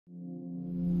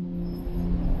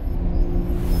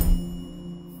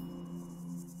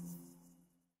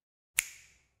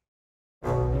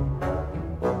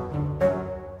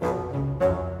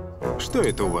Что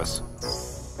это у вас?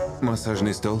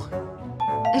 Массажный стол.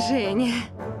 Женя,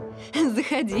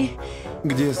 заходи.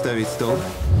 Где ставить стол?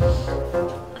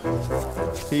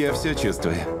 Я все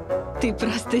чувствую. Ты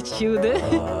просто чудо.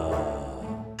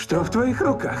 Что в твоих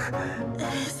руках?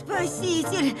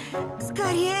 Спаситель,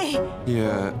 скорей!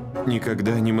 Я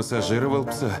никогда не массажировал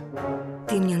пса.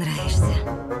 Ты мне нравишься.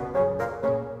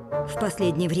 В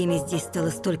последнее время здесь стало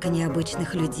столько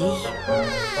необычных людей.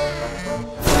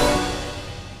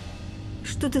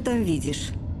 Что ты там видишь?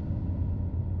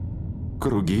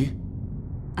 Круги?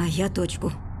 А я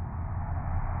точку.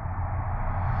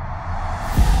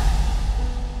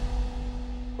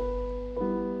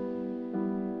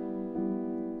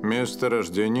 Место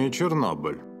рождения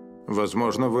Чернобыль.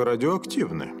 Возможно, вы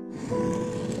радиоактивны.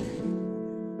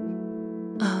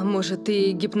 А может,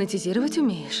 ты гипнотизировать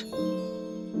умеешь?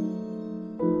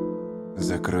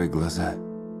 Закрой глаза.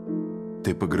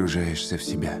 Ты погружаешься в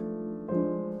себя.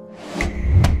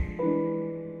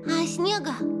 А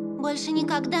снега больше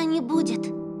никогда не будет.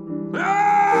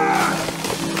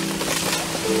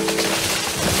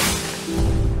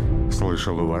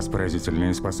 Слышал, у вас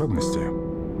поразительные способности.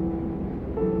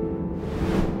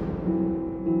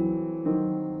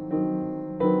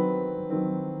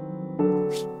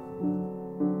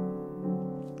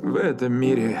 В этом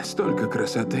мире столько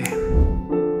красоты.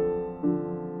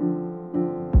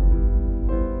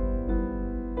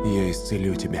 Я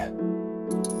исцелю тебя.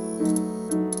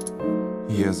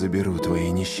 Я заберу твои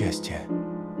несчастья,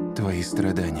 твои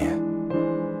страдания,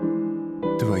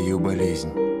 твою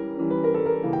болезнь.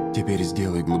 Теперь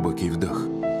сделай глубокий вдох.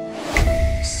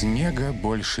 «Снега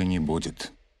больше не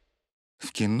будет».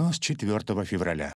 В кино с 4 февраля.